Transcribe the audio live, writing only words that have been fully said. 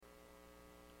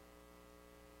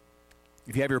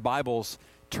If you have your Bibles,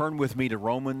 turn with me to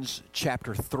Romans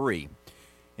chapter 3.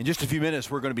 In just a few minutes,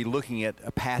 we're going to be looking at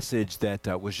a passage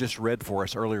that was just read for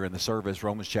us earlier in the service,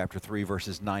 Romans chapter 3,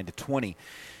 verses 9 to 20.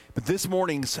 But this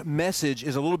morning's message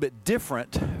is a little bit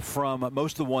different from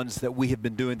most of the ones that we have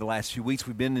been doing the last few weeks.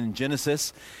 We've been in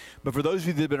Genesis. But for those of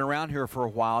you that have been around here for a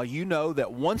while, you know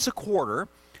that once a quarter,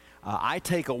 I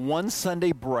take a one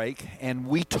Sunday break and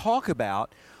we talk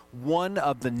about one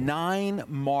of the 9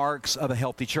 marks of a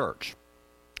healthy church.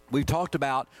 We've talked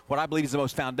about what I believe is the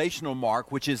most foundational mark,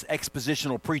 which is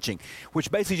expositional preaching, which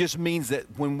basically just means that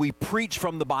when we preach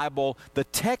from the Bible, the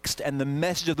text and the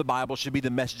message of the Bible should be the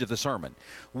message of the sermon.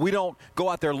 We don't go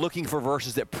out there looking for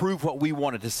verses that prove what we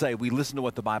wanted to say. We listen to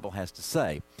what the Bible has to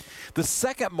say. The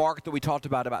second mark that we talked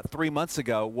about 3 months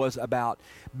ago was about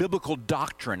biblical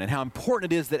doctrine and how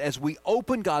important it is that as we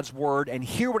open God's Word and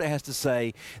hear what it has to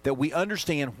say, that we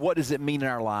understand what does it mean in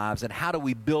our lives and how do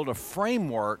we build a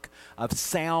framework of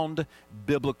sound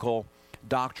biblical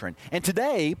doctrine. And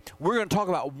today, we're going to talk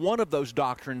about one of those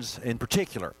doctrines in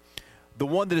particular, the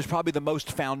one that is probably the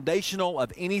most foundational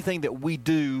of anything that we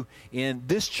do in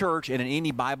this church and in any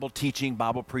Bible teaching,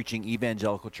 Bible preaching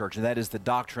evangelical church, and that is the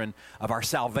doctrine of our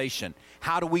salvation.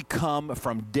 How do we come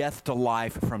from death to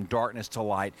life, from darkness to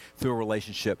light, through a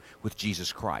relationship with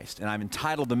Jesus Christ? And I've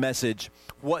entitled the message,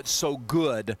 What's So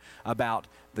Good About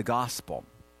the Gospel?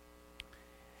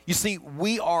 You see,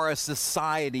 we are a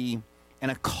society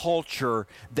and a culture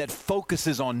that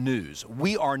focuses on news.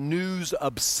 We are news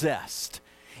obsessed.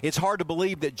 It's hard to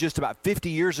believe that just about 50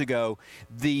 years ago,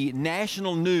 the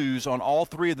national news on all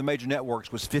 3 of the major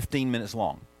networks was 15 minutes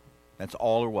long. That's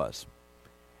all there was.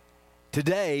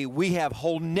 Today, we have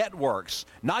whole networks,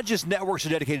 not just networks that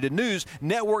are dedicated to news,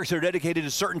 networks that are dedicated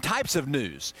to certain types of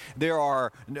news. There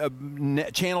are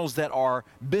channels that are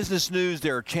business news,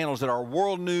 there are channels that are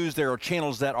world news, there are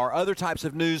channels that are other types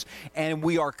of news, and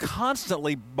we are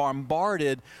constantly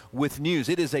bombarded with news.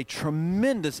 It is a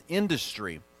tremendous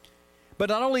industry. But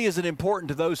not only is it important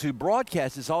to those who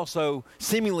broadcast, it's also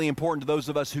seemingly important to those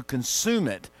of us who consume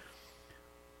it.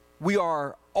 We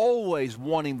are always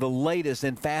wanting the latest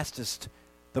and fastest,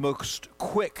 the most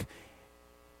quick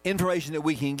information that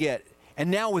we can get.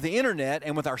 And now with the internet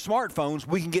and with our smartphones,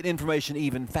 we can get information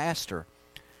even faster.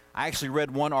 I actually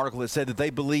read one article that said that they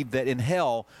believe that in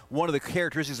hell, one of the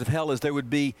characteristics of hell is there would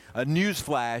be a news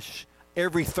flash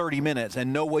every 30 minutes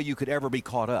and no way you could ever be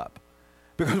caught up.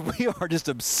 Because we are just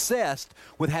obsessed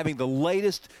with having the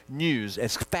latest news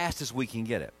as fast as we can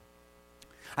get it.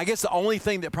 I guess the only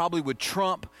thing that probably would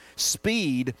trump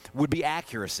speed would be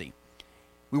accuracy.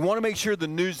 We want to make sure the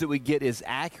news that we get is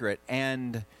accurate.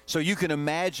 And so you can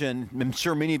imagine, I'm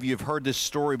sure many of you have heard this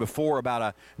story before about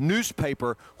a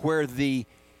newspaper where the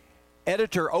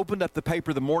editor opened up the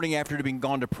paper the morning after it had been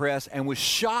gone to press and was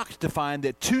shocked to find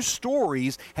that 2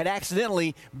 stories had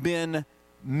accidentally been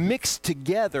mixed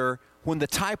together when the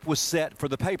type was set for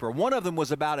the paper. One of them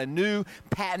was about a new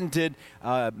patented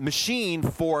machine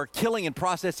for killing and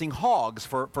processing hogs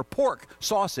for pork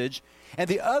sausage, and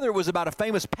the other was about a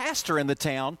famous pastor in the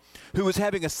town who was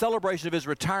having a celebration of his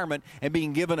retirement and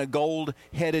being given a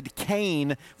gold-headed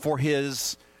cane for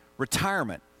his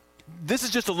retirement. This is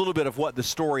just a little bit of what the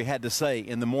story had to say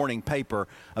in the morning paper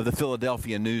of the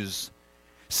Philadelphia News.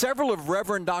 Several of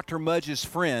Reverend Dr. Mudge's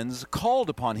friends called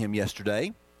upon him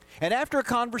yesterday, and after a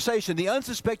conversation, the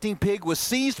unsuspecting pig was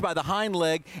seized by the hind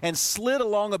leg and slid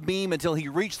along a beam until he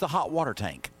reached the hot water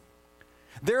tank.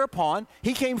 Thereupon,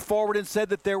 he came forward and said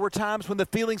that there were times when the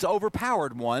feelings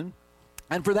overpowered one,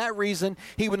 and for that reason,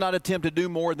 he would not attempt to do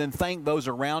more than thank those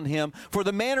around him, for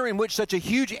the manner in which such a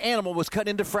huge animal was cut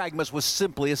into fragments was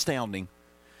simply astounding.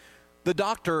 The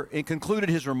doctor concluded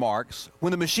his remarks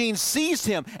when the machine seized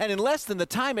him, and in less than the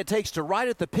time it takes to write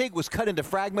it, the pig was cut into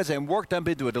fragments and worked up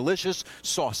into a delicious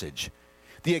sausage.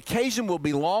 The occasion will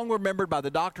be long remembered by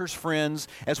the doctor's friends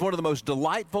as one of the most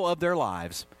delightful of their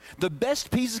lives. The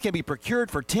best pieces can be procured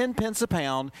for 10 pence a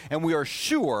pound, and we are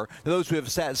sure that those who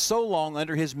have sat so long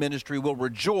under his ministry will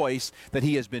rejoice that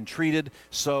he has been treated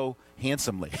so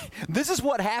handsomely. This is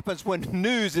what happens when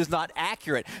news is not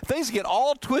accurate. Things get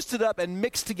all twisted up and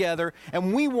mixed together,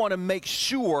 and we want to make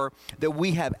sure that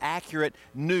we have accurate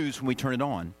news when we turn it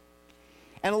on.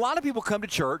 And a lot of people come to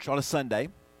church on a Sunday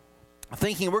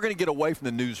thinking we're going to get away from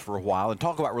the news for a while and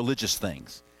talk about religious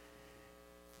things.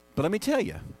 But let me tell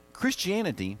you,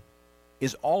 Christianity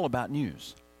is all about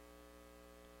news.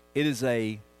 It is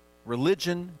a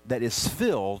religion that is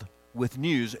filled with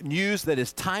news that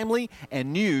is timely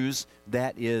and news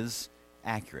that is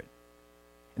accurate.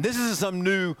 And this isn't some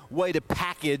new way to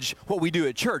package what we do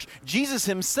at church. Jesus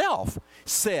himself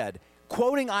said,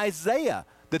 quoting Isaiah,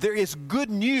 that there is good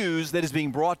news that is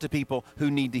being brought to people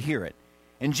who need to hear it.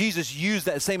 And Jesus used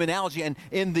that same analogy, and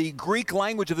in the Greek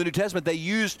language of the New Testament, they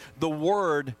used the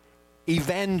word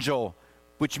evangel,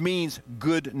 which means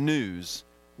good news.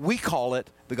 We call it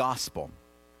the gospel.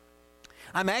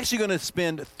 I'm actually going to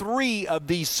spend 3 of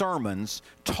these sermons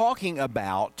talking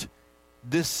about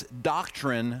this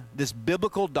doctrine, this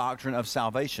biblical doctrine of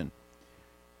salvation.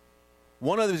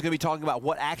 One of them is going to be talking about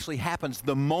what actually happens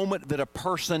the moment that a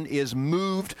person is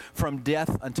moved from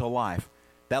death unto life.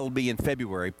 That'll be in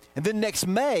February. And then next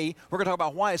May, we're going to talk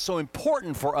about why it's so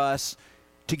important for us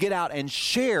to get out and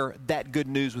share that good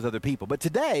news with other people. But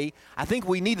today, I think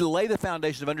we need to lay the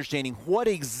foundation of understanding what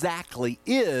exactly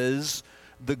is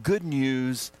the good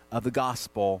news of the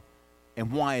gospel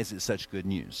and why is it such good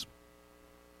news.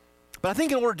 But I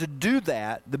think in order to do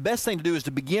that, the best thing to do is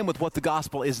to begin with what the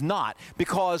gospel is not,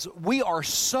 because we are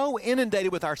so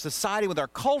inundated with our society, with our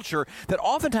culture, that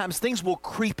oftentimes things will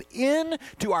creep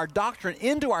into our doctrine,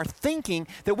 into our thinking,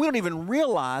 that we don't even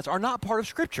realize are not part of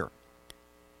Scripture.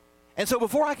 And so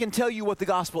before I can tell you what the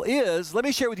gospel is, let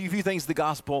me share with you a few things the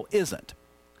gospel isn't.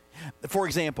 For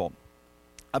example,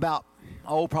 about,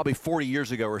 probably 40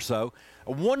 years ago or so,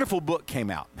 a wonderful book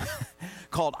came out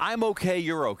called I'm Okay,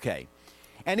 You're Okay.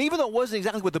 And even though it wasn't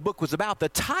exactly what the book was about, the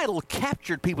title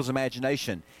captured people's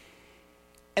imagination.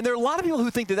 And there are a lot of people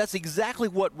who think that that's exactly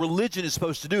what religion is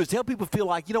supposed to do, is to help people feel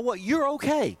like, you know what, you're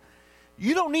okay.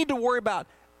 You don't need to worry about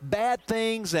bad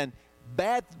things and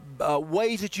bad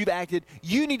ways that you've acted.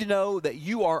 You need to know that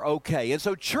you are okay. And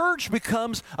so church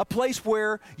becomes a place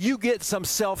where you get some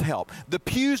self-help. The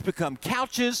pews become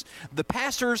couches. The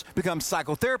pastors become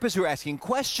psychotherapists who are asking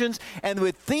questions. And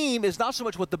the theme is not so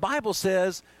much what the Bible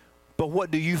says, but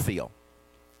what do you feel?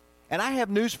 And I have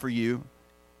news for you.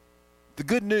 The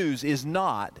good news is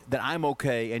not that I'm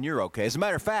okay and you're okay. As a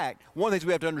matter of fact, one of the things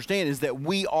we have to understand is that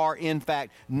we are, in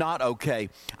fact, not okay.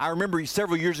 I remember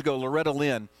several years ago, Loretta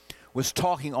Lynn was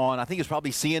talking on, I think it was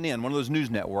probably CNN, one of those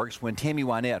news networks, when Tammy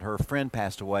Wynette, her friend,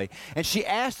 passed away. And she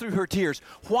asked through her tears,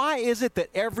 why is it that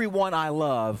everyone I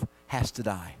love has to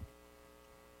die?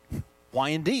 Why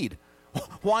indeed?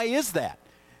 Why is that?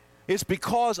 It's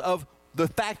because of the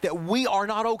fact that we are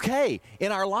not okay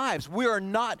in our lives. We are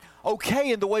not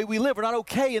okay in the way we live. We're not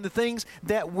okay in the things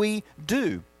that we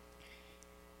do.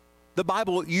 The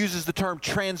Bible uses the term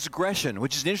transgression,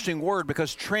 which is an interesting word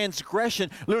because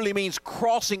transgression literally means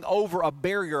crossing over a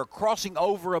barrier, crossing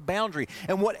over a boundary.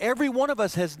 And what every one of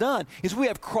us has done is we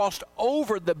have crossed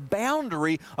over the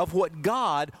boundary of what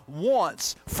God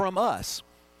wants from us.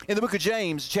 In the book of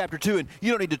James, chapter 2, and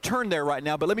you don't need to turn there right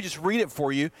now, but let me just read it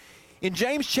for you. In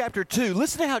James chapter 2,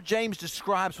 listen to how James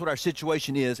describes what our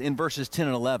situation is in verses 10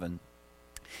 and 11.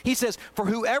 He says, for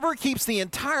whoever keeps the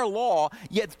entire law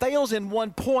yet fails in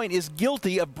one point is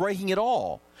guilty of breaking it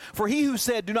all. For he who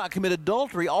said, do not commit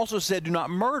adultery, also said, do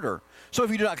not murder. So if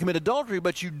you do not commit adultery,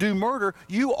 but you do murder,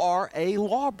 you are a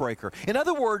lawbreaker. In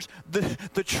other words,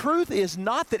 the truth is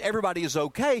not that everybody is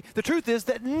okay. The truth is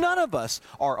that none of us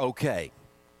are okay.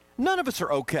 None of us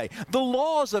are okay. The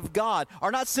laws of God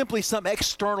are not simply some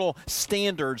external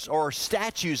standards or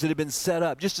statutes that have been set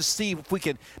up just to see if we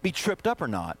can be tripped up or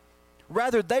not.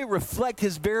 Rather, they reflect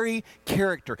His very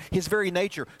character, His very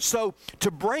nature. So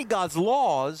to break God's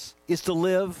laws is to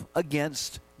live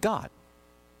against God.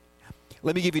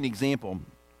 Let me give you an example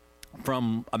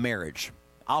from a marriage.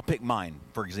 I'll pick mine,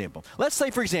 for example. Let's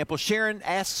say, for example, Sharon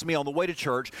asks me on the way to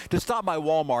church to stop by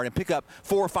Walmart and pick up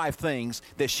 4 or 5 things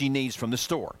that she needs from the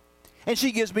store. And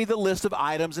she gives me the list of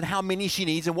items and how many she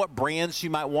needs and what brands she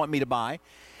might want me to buy.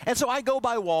 And so I go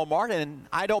by Walmart, and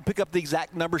I don't pick up the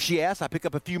exact number she asks. I pick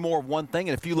up a few more of one thing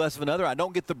and a few less of another. I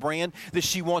don't get the brand that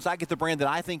she wants. I get the brand that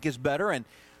I think is better. And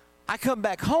I come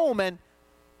back home, and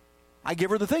I give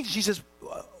her the things. She says,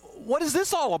 what is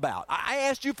this all about? I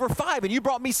asked you for 5, and you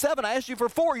brought me 7. I asked you for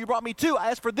 4, you brought me 2. I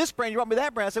asked for this brand, you brought me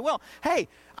that brand. I said, well, hey,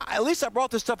 at least I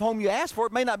brought the stuff home you asked for.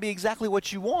 It may not be exactly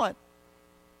what you want.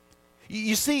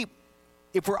 You see,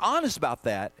 if we're honest about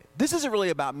that, this isn't really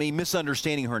about me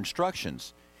misunderstanding her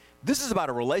instructions. This is about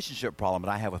a relationship problem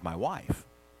that I have with my wife.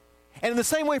 And in the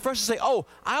same way for us to say, oh,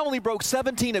 I only broke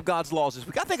 17 of God's laws this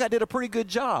week. I think I did a pretty good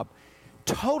job.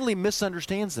 Totally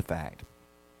misunderstands the fact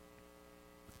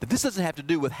that this doesn't have to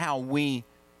do with how we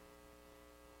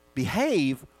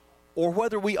behave or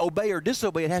whether we obey or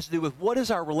disobey. It has to do with what is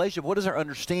our relationship, what is our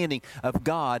understanding of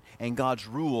God and God's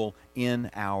rule in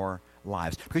our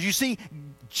lives. Because you see,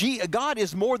 God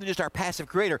is more than just our passive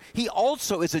creator. He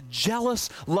also is a jealous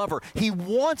lover. He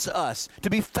wants us to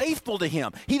be faithful to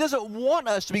Him. He doesn't want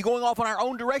us to be going off on our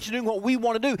own direction doing what we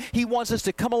want to do. He wants us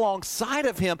to come alongside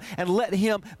of Him and let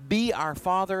Him be our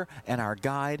Father and our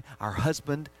guide, our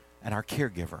husband, and our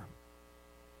caregiver.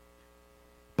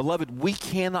 Beloved, we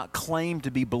cannot claim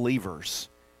to be believers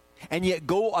and yet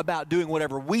go about doing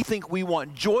whatever we think we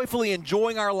want, joyfully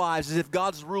enjoying our lives as if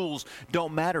God's rules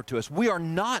don't matter to us. We are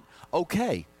not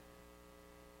okay.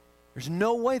 There's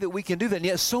no way that we can do that, and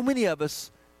yet so many of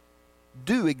us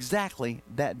do exactly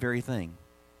that very thing.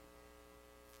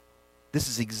 This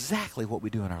is exactly what we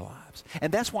do in our lives.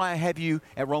 And that's why I have you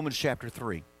at Romans chapter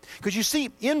 3. Because you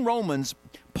see, in Romans,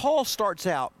 Paul starts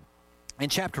out in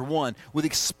chapter 1 with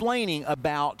explaining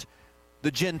about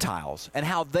the Gentiles and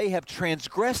how they have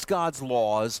transgressed God's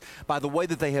laws by the way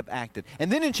that they have acted.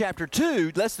 And then in chapter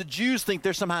 2, lest the Jews think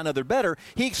they're somehow another better,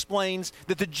 he explains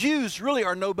that the Jews really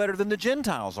are no better than the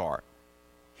Gentiles are.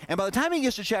 And by the time he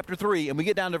gets to chapter 3 and we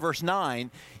get down to verse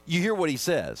 9, you hear what he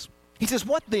says. He says,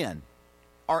 "What then?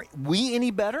 Are we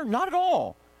any better? Not at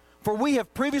all. For we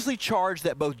have previously charged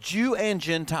that both Jew and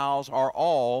Gentiles are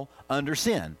all under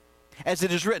sin. As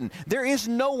it is written, there is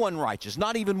no one righteous,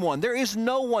 not even one. There is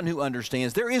no one who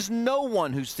understands. There is no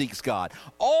one who seeks God.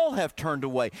 All have turned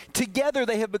away. Together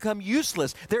they have become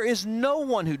useless. There is no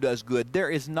one who does good. There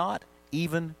is not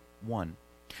even one.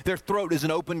 Their throat is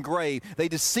an open grave. They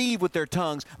deceive with their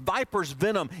tongues. Viper's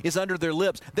venom is under their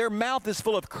lips. Their mouth is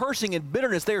full of cursing and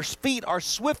bitterness. Their feet are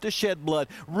swift to shed blood.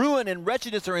 Ruin and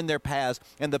wretchedness are in their paths,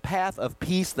 and the path of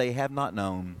peace they have not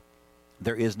known.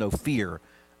 There is no fear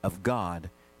of God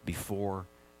before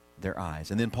their eyes."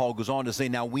 And then Paul goes on to say,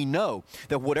 "Now we know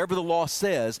that whatever the law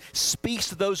says speaks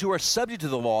to those who are subject to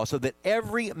the law, so that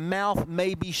every mouth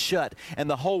may be shut and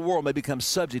the whole world may become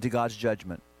subject to God's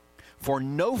judgment. For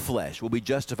no flesh will be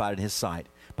justified in his sight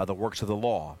by the works of the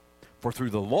law, for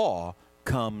through the law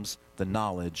comes the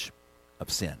knowledge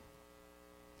of sin."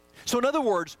 So in other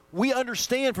words, we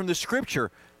understand from the scripture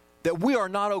that we are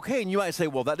not okay. And you might say,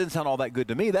 "Well, that didn't sound all that good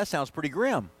to me. That sounds pretty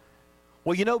grim."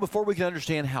 Well, you know, before we can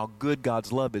understand how good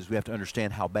God's love is, we have to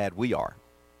understand how bad we are.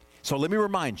 So let me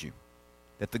remind you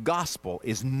that the gospel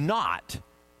is not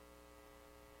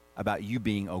about you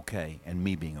being okay and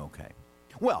me being okay.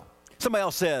 Well, somebody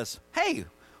else says, "Hey,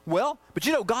 well, but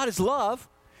you know, God is love,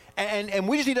 and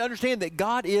we just need to understand that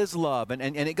God is love,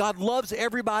 and that God loves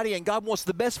everybody, and God wants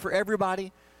the best for everybody."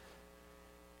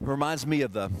 It reminds me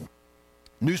of the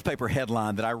newspaper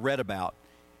headline that I read about.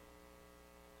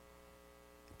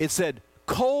 It said,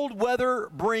 "Cold weather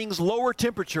brings lower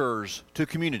temperatures to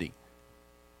community."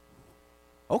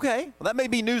 Okay, well, that may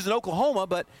be news in Oklahoma,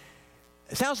 but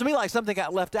it sounds to me like something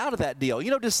got left out of that deal.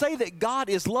 You know, to say that God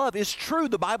is love is true.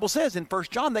 The Bible says in 1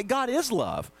 John that God is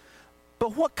love.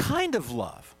 But what kind of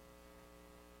love?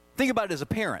 Think about it as a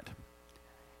parent.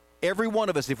 Every one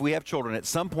of us, if we have children, at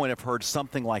some point have heard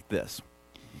something like this.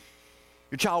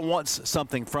 Your child wants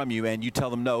something from you, and you tell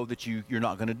them no, that you're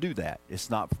not going to do that. It's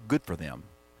not good for them.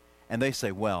 And they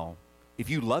say, "Well, if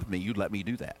you loved me, you'd let me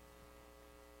do that."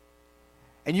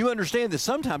 And you understand that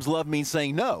sometimes love means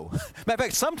saying no. Matter of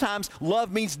fact, sometimes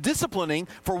love means disciplining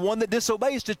for one that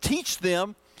disobeys to teach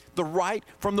them the right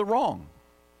from the wrong.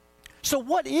 So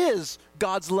what is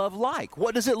God's love like?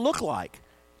 What does it look like?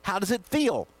 How does it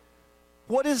feel?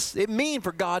 What does it mean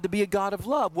for God to be a God of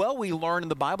love? Well, we learn in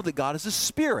the Bible that God is a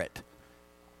spirit.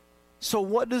 So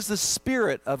what does the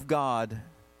Spirit of God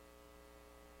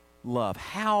love?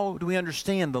 How do we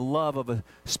understand the love of a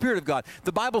Spirit of God?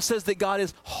 The Bible says that God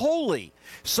is holy.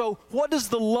 So what does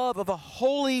the love of a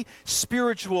holy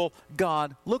spiritual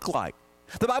God look like?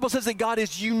 The Bible says that God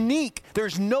is unique.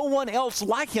 There's no one else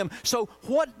like him. So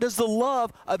what does the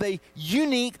love of a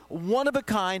unique,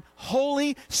 one-of-a-kind,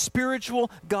 holy spiritual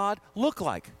God look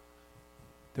like?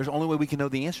 There's only way we can know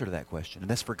the answer to that question, and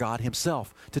that's for God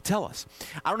himself to tell us.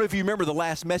 I don't know if you remember the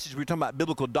last message, we were talking about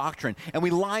biblical doctrine, and we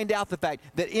lined out the fact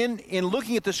that in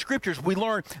looking at the scriptures, we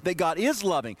learn that God is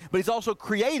loving, but he's also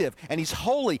creative, and he's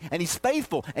holy, and he's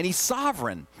faithful, and he's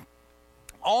sovereign.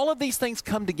 All of these things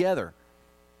come together.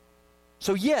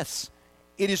 So yes,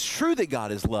 it is true that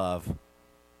God is love,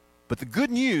 but the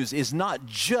good news is not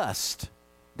just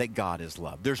that God is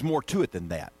love. There's more to it than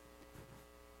that.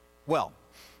 Well,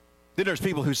 then there's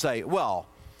people who say, "Well,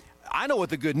 I know what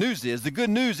the good news is. The good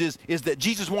news is that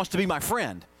Jesus wants to be my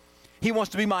friend. He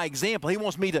wants to be my example. He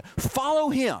wants me to follow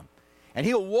him. And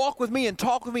he'll walk with me and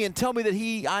talk with me and tell me that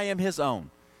I am his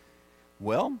own."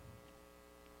 Well,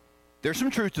 there's some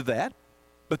truth to that,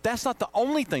 but that's not the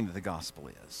only thing that the gospel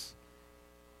is.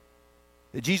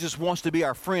 That Jesus wants to be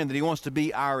our friend, that he wants to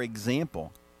be our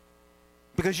example.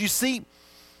 Because you see,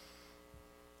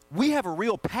 we have a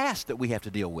real past that we have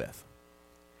to deal with.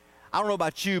 I don't know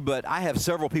about you, but I have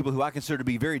several people who I consider to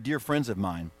be very dear friends of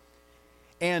mine.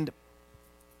 And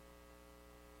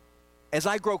as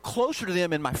I grow closer to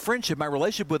them in my friendship, my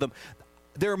relationship with them,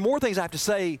 there are more things I have to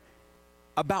say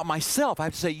about myself. I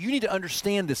have to say, you need to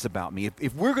understand this about me.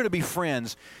 If we're going to be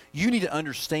friends, you need to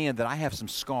understand that I have some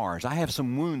scars. I have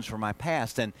some wounds from my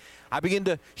past. And I begin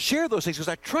to share those things because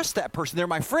I trust that person. They're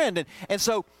my friend. And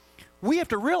so we have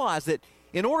to realize that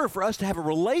in order for us to have a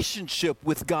relationship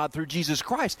with God through Jesus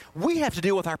Christ, we have to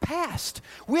deal with our past.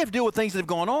 We have to deal with things that have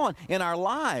gone on in our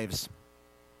lives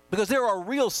because there are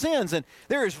real sins and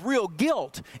there is real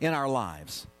guilt in our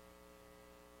lives.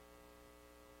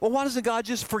 Well, why doesn't God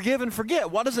just forgive and forget?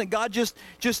 Why doesn't God just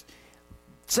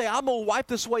say, I'm going to wipe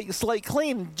this slate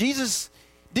clean? Jesus,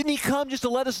 didn't he come just to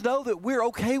let us know that we're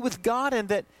okay with God and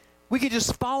that we can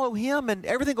just follow him and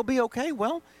everything will be okay?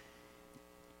 Well,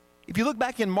 if you look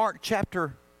back in Mark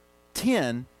chapter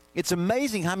 10, it's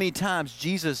amazing how many times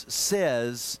Jesus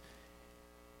says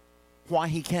why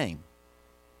he came.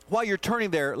 While you're turning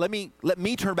there, let me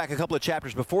turn back a couple of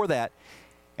chapters before that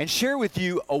and share with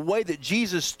you a way that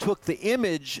Jesus took the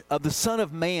image of the Son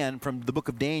of Man from the book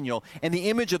of Daniel and the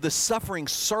image of the suffering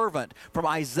servant from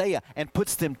Isaiah and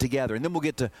puts them together. And then we'll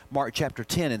get to Mark chapter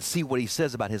 10 and see what he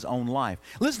says about his own life.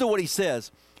 Listen to what he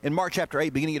says in Mark chapter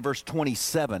 8, beginning at verse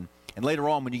 27. And later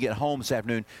on, when you get home this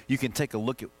afternoon, you can take a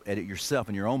look at it yourself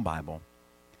in your own Bible.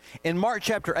 In Mark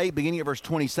chapter 8, beginning at verse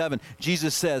 27,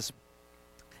 Jesus says,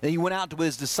 and he went out with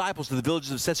his disciples to the villages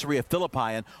of Caesarea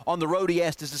Philippi, and on the road he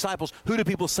asked his disciples, who do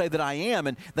people say that I am?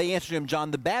 And they answered him,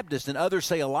 John the Baptist, and others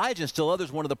say Elijah, and still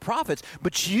others one of the prophets.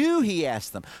 But you, he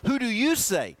asked them, who do you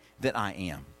say that I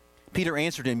am? Peter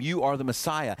answered him, you are the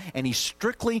Messiah. And he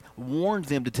strictly warned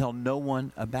them to tell no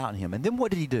one about him. And then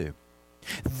what did he do?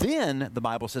 Then, the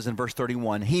Bible says in verse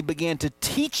 31, he began to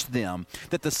teach them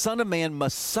that the Son of Man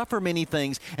must suffer many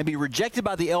things and be rejected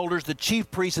by the elders, the chief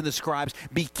priests, and the scribes,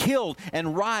 be killed,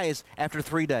 and rise after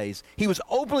 3 days. He was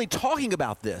openly talking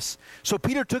about this. So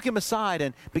Peter took him aside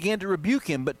and began to rebuke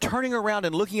him, but turning around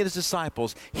and looking at his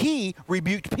disciples, he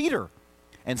rebuked Peter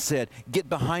and said, get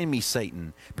behind me,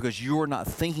 Satan, because you are not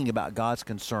thinking about God's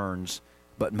concerns,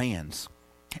 but man's.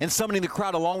 And summoning the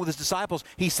crowd along with his disciples,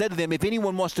 he said to them, if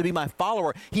anyone wants to be my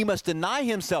follower, he must deny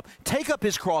himself, take up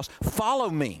his cross, follow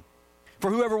me. For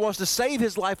whoever wants to save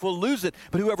his life will lose it,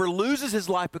 but whoever loses his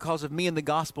life because of me and the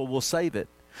gospel will save it.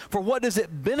 For what does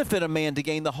it benefit a man to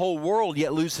gain the whole world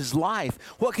yet lose his life?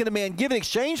 What can a man give in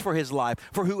exchange for his life?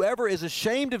 For whoever is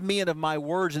ashamed of me and of my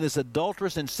words in this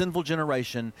adulterous and sinful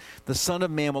generation, the Son of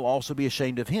Man will also be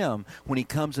ashamed of him when he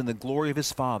comes in the glory of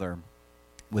his Father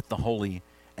with the holy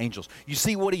angels. You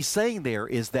see, what he's saying there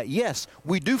is that, yes,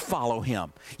 we do follow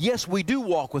him. Yes, we do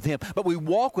walk with him, but we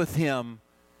walk with him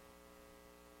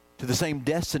to the same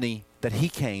destiny that he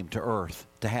came to earth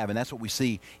to have. And that's what we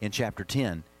see in chapter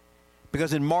 10.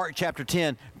 Because in Mark chapter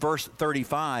 10, verse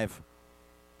 35,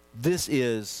 this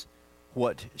is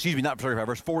what, not 35,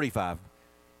 verse 45.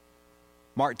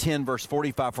 Mark 10, verse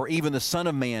 45, for even the Son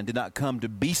of Man did not come to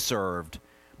be served,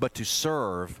 but to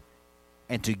serve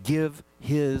and to give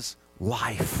his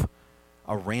life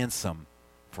a ransom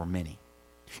for many.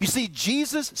 You see,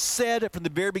 Jesus said from the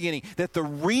very beginning that the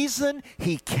reason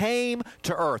he came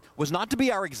to earth was not to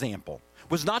be our example,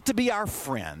 was not to be our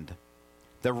friend.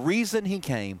 The reason he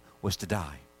came was to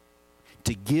die,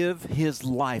 to give his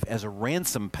life as a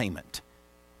ransom payment.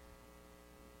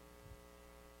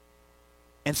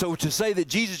 And so to say that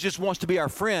Jesus just wants to be our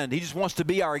friend, he just wants to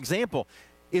be our example,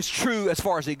 is true as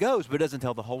far as it goes, but it doesn't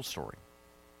tell the whole story.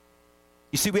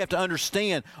 You see, we have to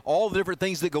understand all the different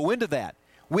things that go into that.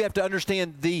 We have to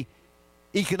understand the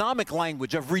economic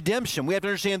language of redemption. We have to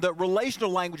understand the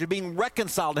relational language of being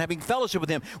reconciled and having fellowship with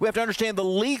him. We have to understand the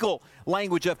legal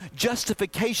language of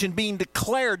justification, being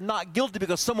declared not guilty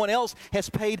because someone else has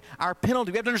paid our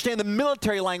penalty. We have to understand the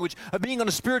military language of being on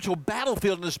a spiritual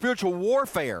battlefield and a spiritual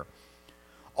warfare.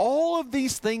 All of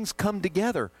these things come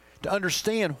together to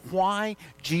understand why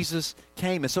Jesus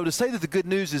came. And so to say that the good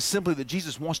news is simply that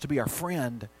Jesus wants to be our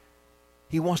friend,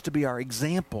 he wants to be our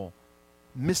example,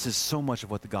 misses so much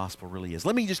of what the gospel really is.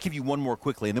 Let me just give you one more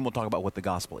quickly, and then we'll talk about what the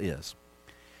gospel is.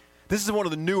 This is one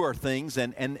of the newer things,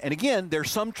 and again, there's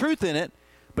some truth in it,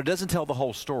 but it doesn't tell the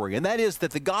whole story. And that is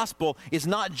that the gospel is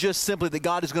not just simply that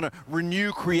God is going to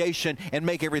renew creation and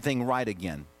make everything right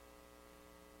again.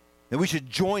 That we should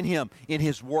join him in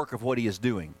his work of what he is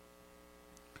doing.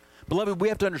 Beloved, we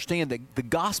have to understand that the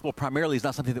gospel primarily is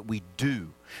not something that we do.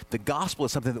 The gospel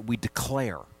is something that we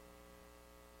declare.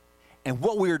 And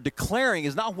what we are declaring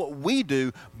is not what we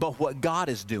do, but what God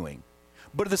is doing.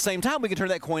 But at the same time, we can turn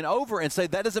that coin over and say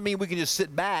that doesn't mean we can just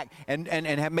sit back and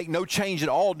make no change at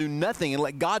all, do nothing, and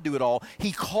let God do it all.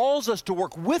 He calls us to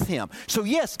work with him. So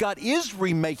yes, God is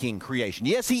remaking creation.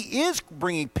 Yes, he is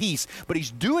bringing peace, but he's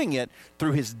doing it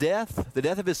through his death, the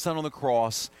death of his son on the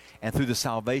cross, and through the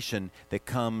salvation that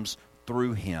comes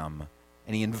through him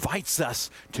And he invites us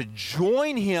to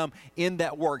join him in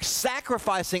that work,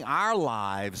 sacrificing our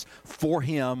lives for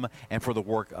him and for the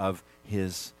work of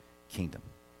his kingdom.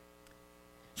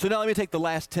 So now let me take the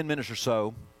last 10 minutes or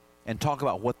so and talk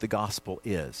about what the gospel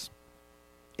is.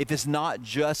 If it's not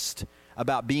just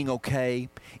about being okay,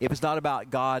 if it's not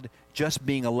about God just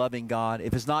being a loving God,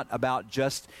 if it's not about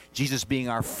just Jesus being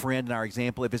our friend and our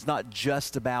example, if it's not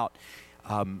just about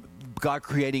God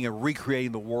creating and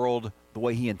recreating the world the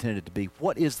way he intended it to be,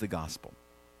 what is the gospel?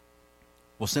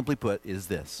 Well, simply put, is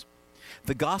this.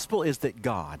 The gospel is that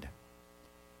God,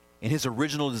 in his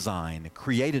original design,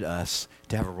 created us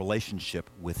to have a relationship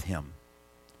with him,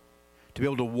 to be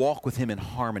able to walk with him in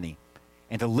harmony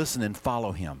and to listen and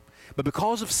follow him. But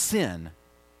because of sin,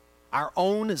 our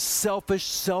own selfish,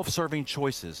 self-serving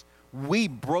choices, we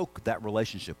broke that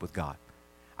relationship with God.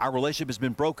 Our relationship has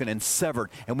been broken and severed,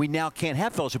 and we now can't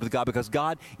have fellowship with God because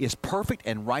God is perfect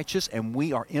and righteous, and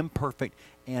we are imperfect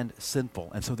and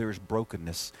sinful. And so there is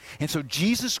brokenness. And so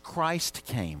Jesus Christ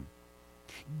came,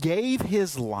 gave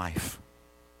his life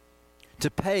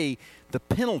to pay the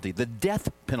penalty, the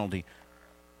death penalty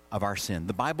of our sin.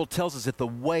 The Bible tells us that the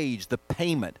wage, the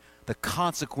payment, the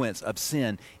consequence of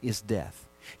sin is death.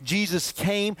 Jesus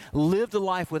came, lived a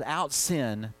life without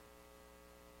sin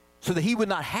so that he would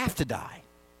not have to die,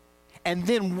 and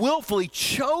then willfully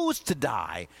chose to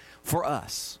die for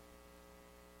us.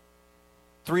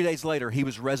 3 days later, he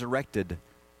was resurrected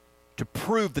to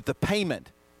prove that the payment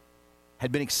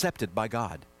had been accepted by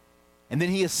God. And then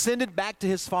he ascended back to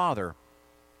his Father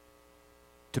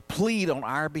to plead on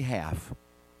our behalf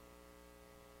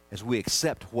as we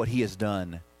accept what he has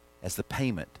done as the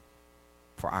payment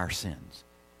for our sins.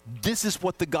 This is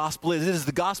what the gospel is. It is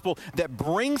the gospel that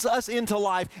brings us into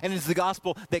life, and it is the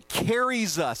gospel that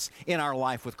carries us in our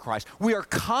life with Christ. We are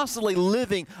constantly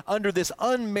living under this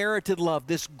unmerited love,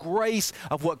 this grace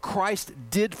of what Christ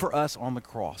did for us on the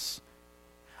cross.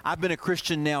 I've been a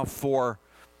Christian now for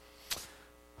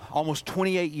almost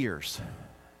 28 years,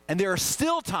 and there are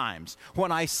still times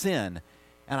when I sin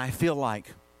and I feel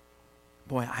like,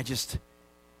 boy,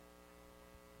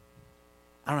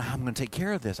 I don't know how I'm going to take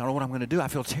care of this. I don't know what I'm going to do. I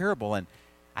feel terrible. And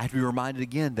I have to be reminded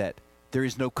again that there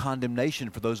is no condemnation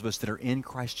for those of us that are in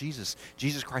Christ Jesus.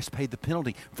 Jesus Christ paid the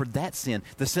penalty for that sin,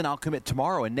 the sin I'll commit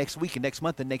tomorrow and next week and next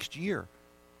month and next year.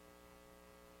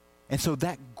 And so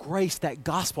that grace, that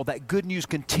gospel, that good news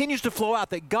continues to flow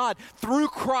out, that God, through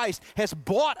Christ, has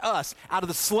bought us out of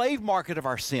the slave market of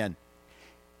our sin,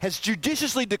 has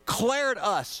judiciously declared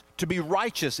us to be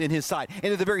righteous in his sight.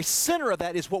 And at the very center of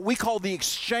that is what we call the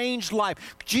exchanged life.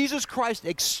 Jesus Christ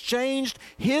exchanged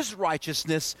his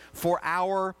righteousness for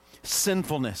our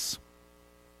sinfulness.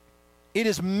 It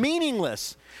is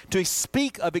meaningless to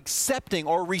speak of accepting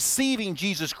or receiving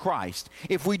Jesus Christ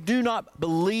if we do not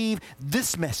believe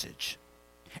this message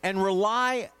and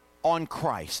rely on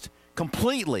Christ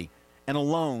completely and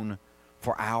alone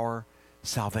for our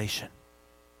salvation.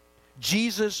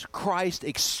 Jesus Christ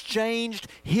exchanged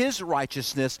his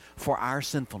righteousness for our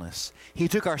sinfulness. He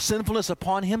took our sinfulness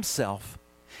upon himself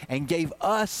and gave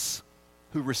us,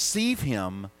 who receive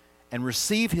him and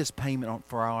receive his payment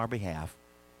for our behalf,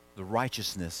 the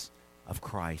righteousness of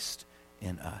Christ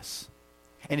in us.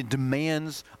 And it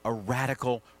demands a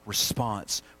radical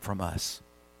response from us.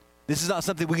 This is not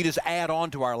something we can just add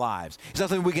on to our lives. It's not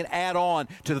something we can add on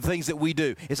to the things that we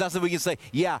do. It's not something we can say,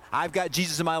 yeah, I've got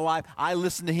Jesus in my life. I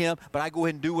listen to him, but I go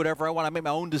ahead and do whatever I want. I make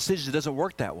my own decisions. It doesn't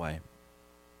work that way.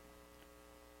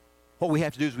 What we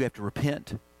have to do is we have to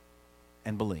repent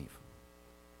and believe.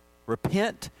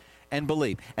 Repent and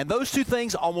believe. And those two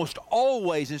things almost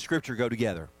always in Scripture go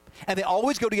together. And they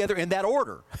always go together in that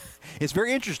order. It's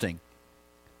very interesting.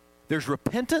 There's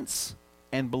repentance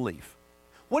and belief.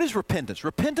 What is repentance?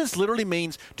 Repentance literally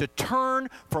means to turn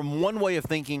from one way of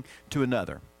thinking to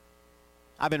another.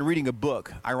 I've been reading a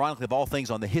book, ironically of all things,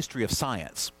 on the history of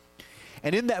science.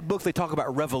 And in that book they talk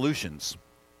about revolutions,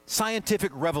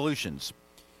 scientific revolutions.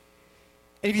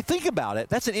 And if you think about it,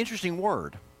 that's an interesting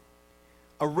word,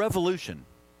 a revolution.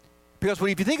 Because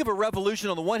if you think of a revolution,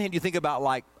 on the one hand you think about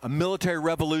like a military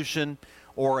revolution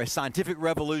or a scientific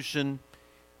revolution,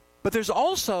 but there's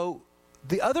also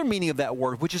the other meaning of that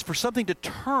word, which is for something to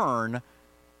turn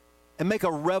and make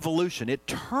a revolution. It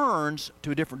turns to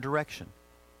a different direction.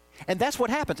 And that's what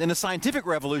happens. In a scientific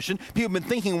revolution, people have been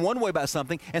thinking one way about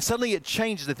something, and suddenly it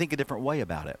changes. They think a different way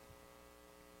about it.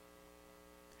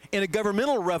 In a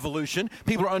governmental revolution,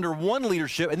 people are under one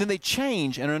leadership, and then they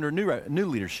change and are under new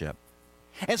leadership.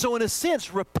 And so in a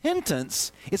sense,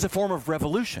 repentance is a form of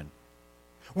revolution.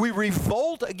 We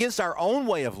revolt against our own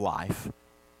way of life,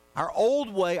 Our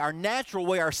old way, our natural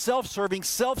way, our self-serving,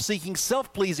 self-seeking,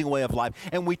 self-pleasing way of life.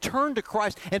 And we turn to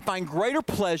Christ and find greater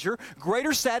pleasure,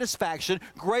 greater satisfaction,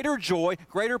 greater joy,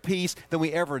 greater peace than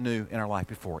we ever knew in our life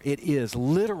before. It is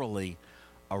literally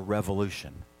a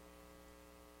revolution.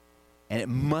 And it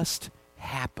must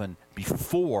happen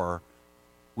before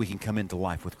we can come into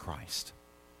life with Christ.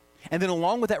 And then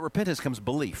along with that repentance comes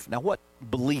belief. Now, what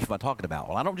belief am I talking about?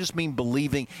 Well, I don't just mean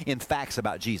believing in facts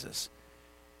about Jesus.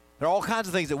 There are all kinds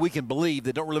of things that we can believe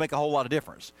that don't really make a whole lot of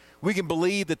difference. We can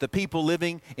believe that the people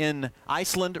living in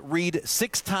Iceland read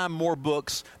 6 times more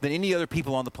books than any other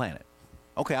people on the planet.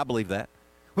 Okay, I believe that.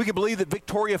 We can believe that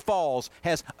Victoria Falls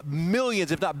has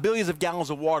millions, if not billions, of gallons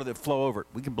of water that flow over it.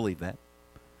 We can believe that.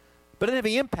 But it doesn't have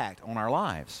any impact on our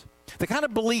lives. The kind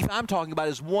of belief I'm talking about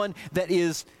is one that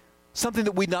is something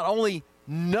that we not only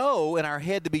know in our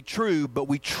head to be true, but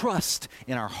we trust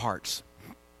in our hearts.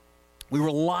 We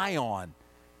rely on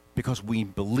because we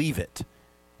believe it,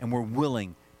 and we're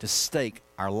willing to stake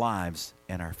our lives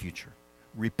and our future.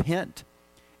 Repent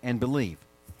and believe.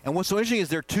 And what's so interesting is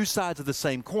there are 2 sides of the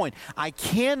same coin. I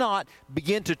cannot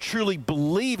begin to truly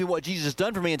believe in what Jesus has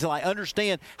done for me until I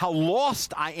understand how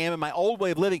lost I am in my old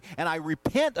way of living, and I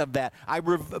repent of that. I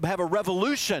have a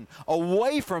revolution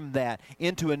away from that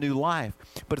into a new life.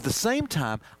 But at the same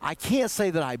time, I can't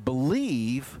say that I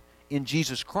believe in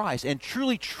Jesus Christ and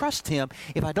truly trust Him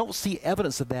if I don't see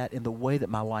evidence of that in the way that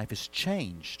my life has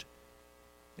changed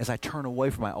as I turn away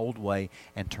from my old way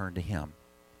and turn to Him.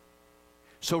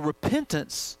 So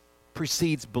repentance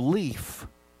precedes belief,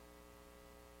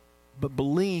 but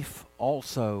belief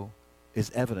also is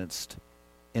evidenced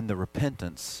in the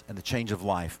repentance and the change of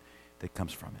life that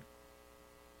comes from it.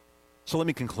 So let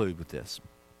me conclude with this.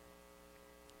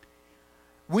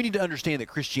 We need to understand that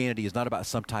Christianity is not about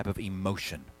some type of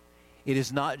emotion. It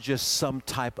is not just some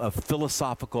type of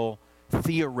philosophical,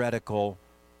 theoretical,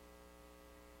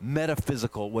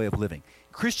 metaphysical way of living.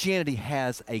 Christianity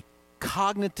has a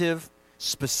cognitive,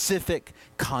 specific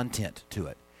content to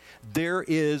it. There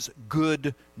is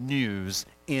good news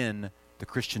in the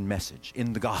Christian message,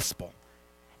 in the gospel.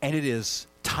 And it is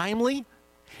timely,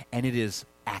 and it is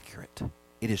accurate.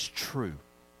 It is true.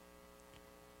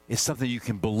 It's something you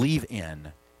can believe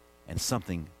in and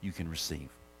something you can receive.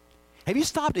 Have you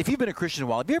stopped, if you've been a Christian a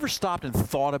while, have you ever stopped and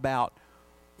thought about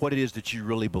what it is that you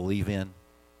really believe in?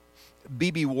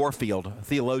 B.B. Warfield, a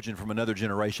theologian from another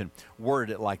generation,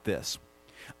 worded it like this: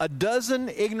 a dozen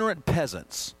ignorant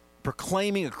peasants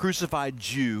proclaiming a crucified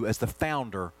Jew as the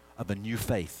founder of a new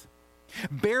faith,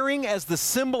 bearing as the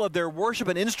symbol of their worship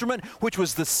an instrument which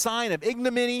was the sign of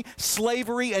ignominy,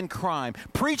 slavery, and crime,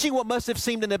 preaching what must have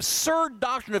seemed an absurd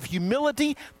doctrine of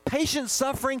humility, patient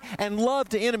suffering, and love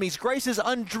to enemies, graces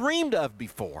undreamed of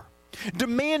before,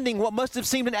 demanding what must have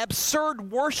seemed an absurd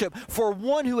worship for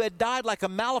one who had died like a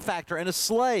malefactor and a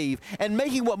slave, and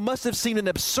making what must have seemed an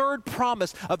absurd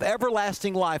promise of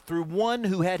everlasting life through one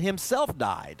who had himself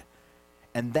died,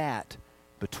 and that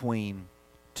between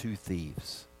 2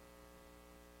 thieves.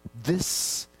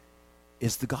 This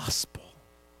is the gospel.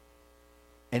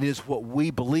 And it is what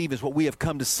we believe, is what we have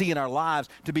come to see in our lives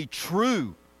to be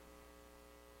true.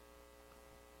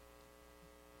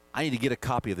 I need to get a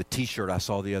copy of the t-shirt I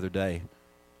saw the other day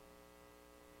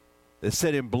that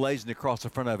said emblazoned across the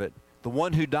front of it, "The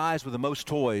one who dies with the most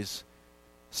toys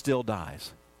still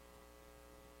dies."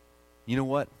 You know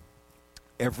what?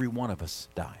 Every one of us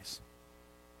dies.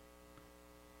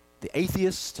 The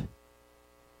atheist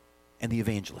and the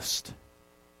evangelist,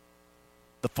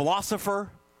 the philosopher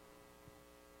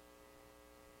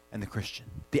and the Christian,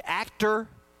 the actor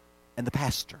and the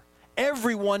pastor.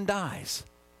 Everyone dies.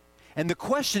 And the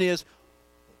question is,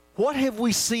 what have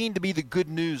we seen to be the good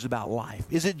news about life?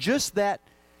 Is it just that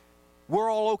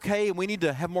we're all okay and we need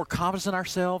to have more confidence in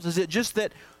ourselves? Is it just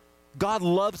that God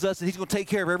loves us and He's going to take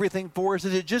care of everything for us?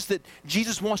 Is it just that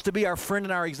Jesus wants to be our friend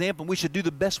and our example and we should do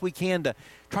the best we can to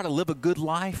try to live a good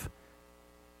life?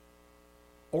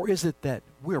 Or is it that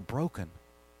we are broken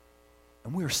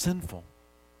and we are sinful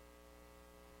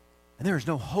and there is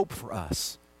no hope for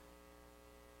us?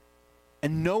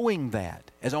 And knowing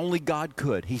that, as only God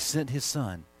could, He sent His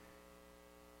Son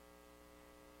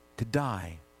to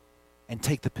die and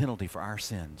take the penalty for our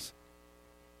sins.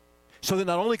 So that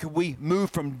not only could we move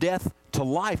from death to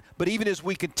life, but even as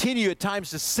we continue at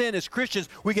times to sin as Christians,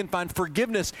 we can find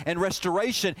forgiveness and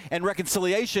restoration and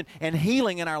reconciliation and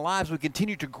healing in our lives. We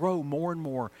continue to grow more and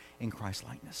more in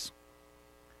Christ-likeness.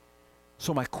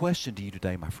 So my question to you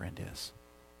today, my friend, is,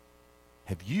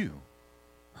 have you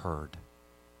heard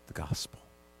the gospel?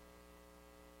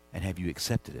 And have you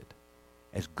accepted it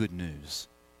as good news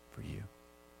for you?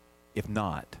 If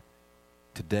not,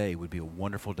 today would be a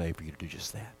wonderful day for you to do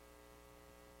just that.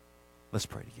 Let's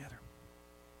pray together.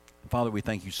 Father, we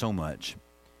thank you so much.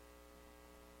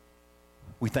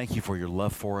 We thank you for your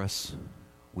love for us.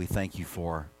 We thank you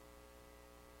for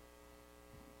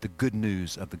the good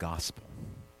news of the gospel.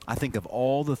 I think of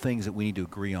all the things that we need to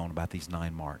agree on about these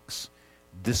 9 marks,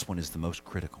 this one is the most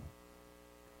critical.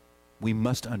 We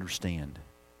must understand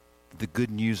that the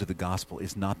good news of the gospel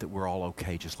is not that we're all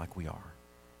okay just like we are.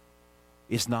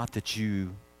 It's not that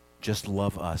you just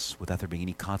love us without there being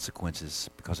any consequences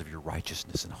because of your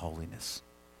righteousness and holiness.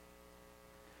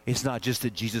 It's not just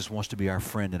that Jesus wants to be our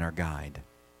friend and our guide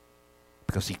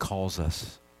because he calls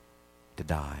us to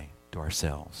die to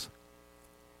ourselves.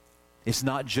 It's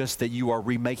not just that you are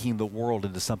remaking the world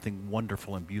into something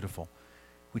wonderful and beautiful,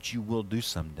 which you will do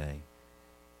someday,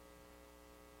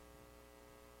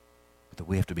 but that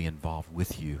we have to be involved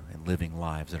with you in living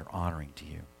lives that are honoring to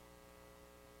you.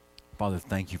 Father,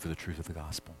 thank you for the truth of the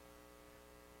gospel,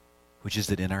 which is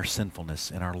that in our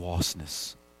sinfulness and our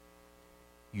lostness,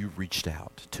 you reached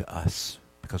out to us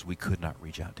because we could not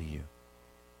reach out to you.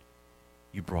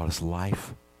 You brought us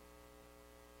life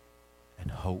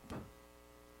and hope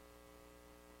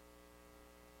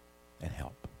and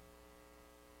help.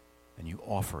 And you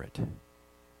offer it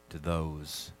to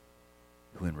those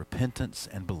who in repentance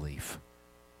and belief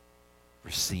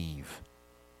receive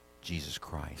Jesus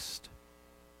Christ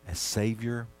as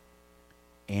Savior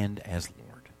and as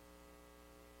Lord.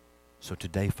 So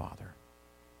today, Father,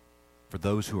 for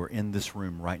those who are in this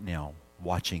room right now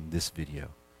watching this video,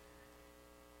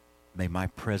 may my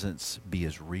presence be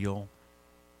as real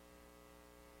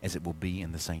as it will be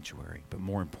in the sanctuary. But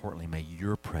more importantly, may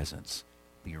your presence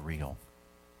be real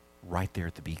right there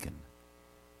at the beacon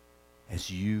as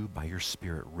you, by your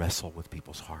Spirit, wrestle with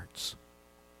people's hearts.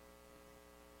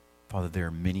 Father, there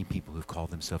are many people who've called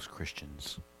themselves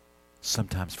Christians,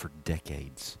 sometimes for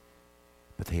decades,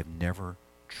 but they have never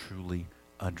truly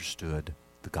understood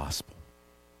the gospel.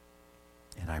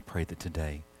 And I pray that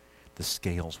today the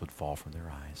scales would fall from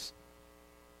their eyes.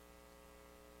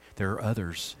 There are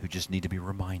others who just need to be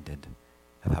reminded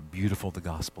of how beautiful the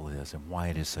gospel is and why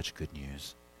it is such good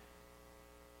news.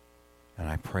 And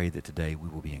I pray that today we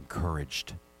will be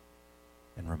encouraged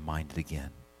and reminded again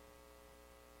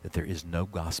that there is no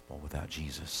gospel without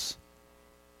Jesus.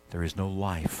 There is no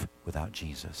life without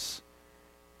Jesus.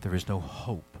 There is no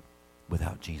hope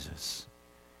without Jesus.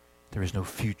 There is no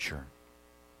future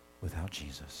without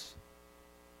Jesus.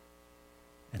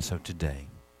 And so today,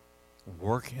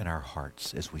 work in our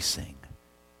hearts as we sing,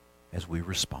 as we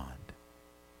respond,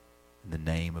 in the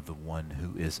name of the one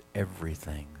who is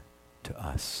everything to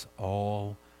us,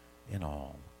 all in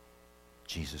all,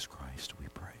 Jesus Christ, we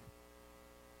pray.